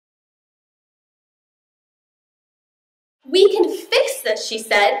"We can fix this," she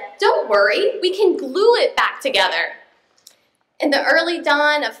said. "Don't worry, we can glue it back together." In the early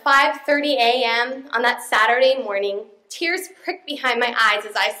dawn of 5:30 a.m. on that Saturday morning, tears pricked behind my eyes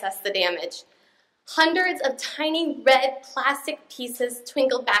as I assessed the damage. Hundreds of tiny red plastic pieces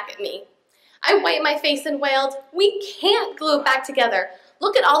twinkled back at me. I wiped my face and wailed, "We can't glue it back together.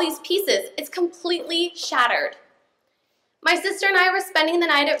 Look at all these pieces. It's completely shattered." My sister and I were spending the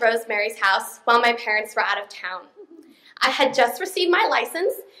night at Rosemary's house while my parents were out of town. I had just received my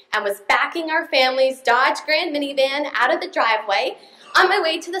license and was backing our family's Dodge Grand minivan out of the driveway on my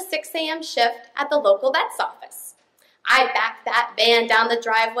way to the 6 a.m. shift at the local vet's office. I backed that van down the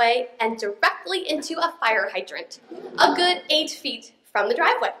driveway and directly into a fire hydrant, a good 8 feet from the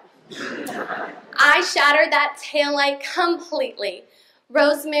driveway. I shattered that taillight completely.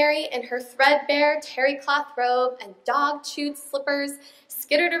 Rosemary in her threadbare terry cloth robe and dog-chewed slippers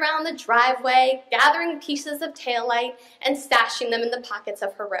skittered around the driveway, gathering pieces of taillight and stashing them in the pockets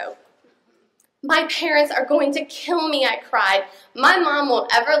of her robe. "My parents are going to kill me," I cried. "My mom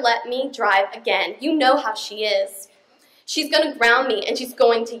won't ever let me drive again. You know how she is. She's going to ground me and she's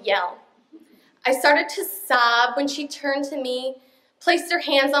going to yell." I started to sob when she turned to me, placed her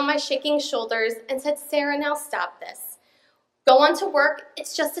hands on my shaking shoulders, and said, "Sarah, now stop this. Go on to work.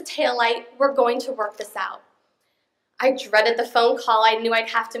 It's just a taillight. We're going to work this out." I dreaded the phone call I knew I'd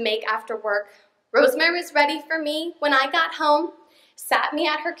have to make after work. Rosemary was ready for me when I got home, sat me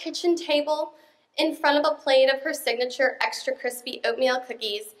at her kitchen table in front of a plate of her signature extra crispy oatmeal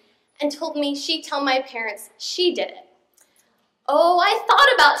cookies, and told me she'd tell my parents she did it. Oh, I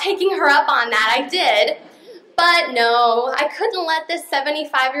thought about taking her up on that, I did. But no, I couldn't let this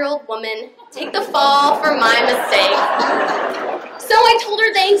 75-year-old woman take the fall for my mistake. So I told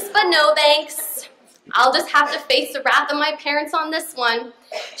her thanks, but no thanks. I'll just have to face the wrath of my parents on this one.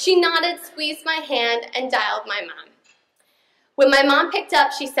 She nodded, squeezed my hand, and dialed my mom. When my mom picked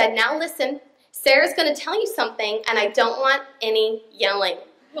up, she said, "Now listen, Sarah's going to tell you something, and I don't want any yelling."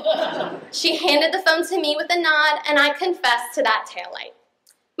 She handed the phone to me with a nod, and I confessed to that taillight.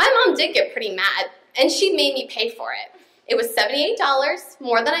 My mom did get pretty mad, and she made me pay for it. It was $78,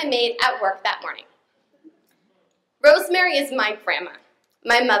 more than I made at work that morning. Rosemary is my grandma,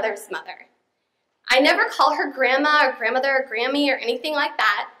 my mother's mother. I never call her grandma or grandmother or Grammy or anything like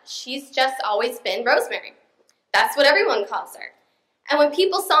that. She's just always been Rosemary. That's what everyone calls her. And when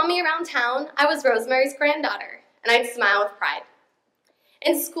people saw me around town, I was Rosemary's granddaughter, and I'd smile with pride.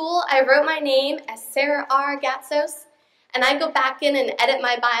 In school, I wrote my name as Sarah R. Gatsos, and I go back in and edit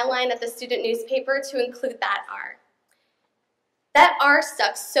my byline at the student newspaper to include that R. That R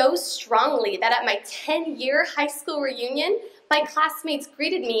stuck so strongly that at my 10-year high school reunion, my classmates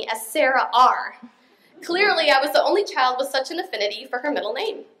greeted me as Sarah R. Clearly, I was the only child with such an affinity for her middle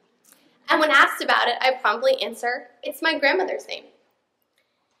name. And when asked about it, I promptly answer, "It's my grandmother's name."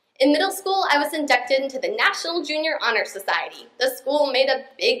 In middle school, I was inducted into the National Junior Honor Society. The school made a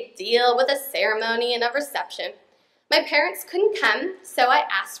big deal with a ceremony and a reception. My parents couldn't come, so I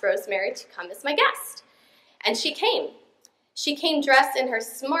asked Rosemary to come as my guest. And she came. She came dressed in her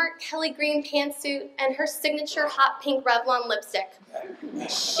smart Kelly green pantsuit and her signature hot pink Revlon lipstick.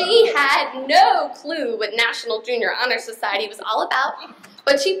 She had no clue what National Junior Honor Society was all about,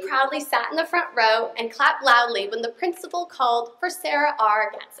 but she proudly sat in the front row and clapped loudly when the principal called for Sarah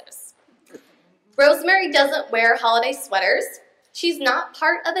R. Gatsos. Rosemary doesn't wear holiday sweaters. She's not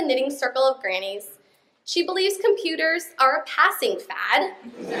part of the knitting circle of grannies. She believes computers are a passing fad,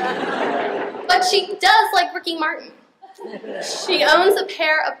 but she does like Ricky Martin. She owns a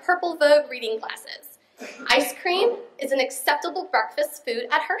pair of Purple Vogue reading glasses. Ice cream is an acceptable breakfast food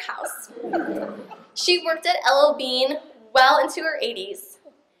at her house. She worked at L.O. Bean well into her 80s.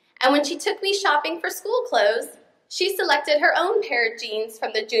 And when she took me shopping for school clothes, she selected her own pair of jeans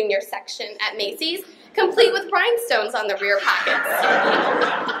from the junior section at Macy's, complete with rhinestones on the rear pockets.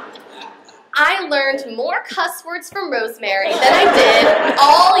 I learned more cuss words from Rosemary than I did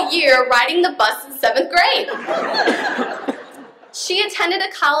all year riding the bus in 7th grade. She attended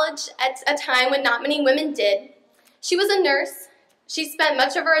a college at a time when not many women did. She was a nurse. She spent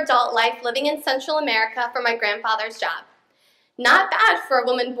much of her adult life living in Central America for my grandfather's job. Not bad for a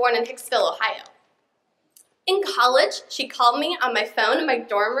woman born in Hicksville, Ohio. In college, she called me on my phone in my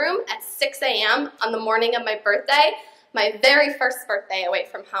dorm room at 6 a.m. on the morning of my birthday, my very first birthday away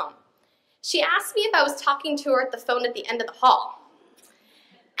from home. She asked me if I was talking to her at the phone at the end of the hall.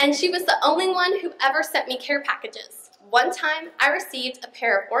 And she was the only one who ever sent me care packages. One time, I received a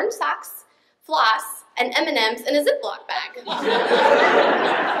pair of orange socks, floss, and M&Ms in a Ziploc bag.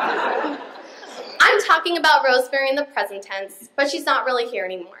 I'm talking about Rosemary in the present tense, but she's not really here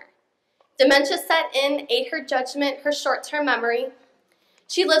anymore. Dementia set in, ate her judgment, her short-term memory.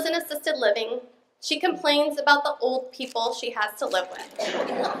 She lives in assisted living. She complains about the old people she has to live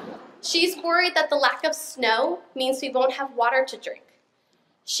with. She's worried that the lack of snow means we won't have water to drink.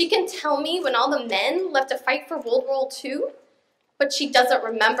 She can tell me when all the men left to fight for World War II, but she doesn't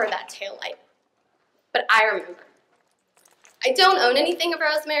remember that taillight. But I remember. I don't own anything of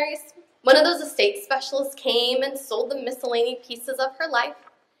Rosemary's. One of those estate specialists came and sold the miscellaneous pieces of her life,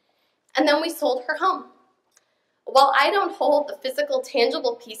 and then we sold her home. While I don't hold the physical,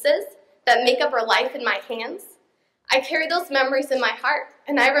 tangible pieces that make up her life in my hands, I carry those memories in my heart,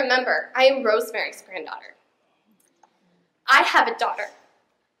 and I remember I am Rosemary's granddaughter. I have a daughter.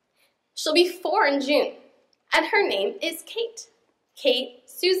 She'll be 4 in June, and her name is Kate. Kate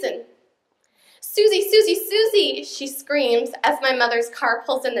Susan. Susie, Susie, Susie, she screams as my mother's car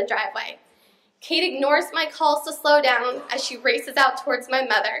pulls in the driveway. Kate ignores my calls to slow down as she races out towards my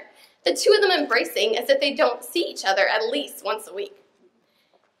mother, the two of them embracing as if they don't see each other at least once a week.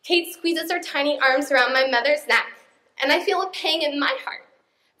 Kate squeezes her tiny arms around my mother's neck, and I feel a pang in my heart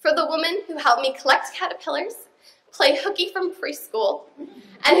for the woman who helped me collect caterpillars, play hooky from preschool,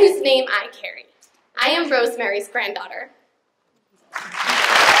 and whose name I carry. I am Rosemary's granddaughter.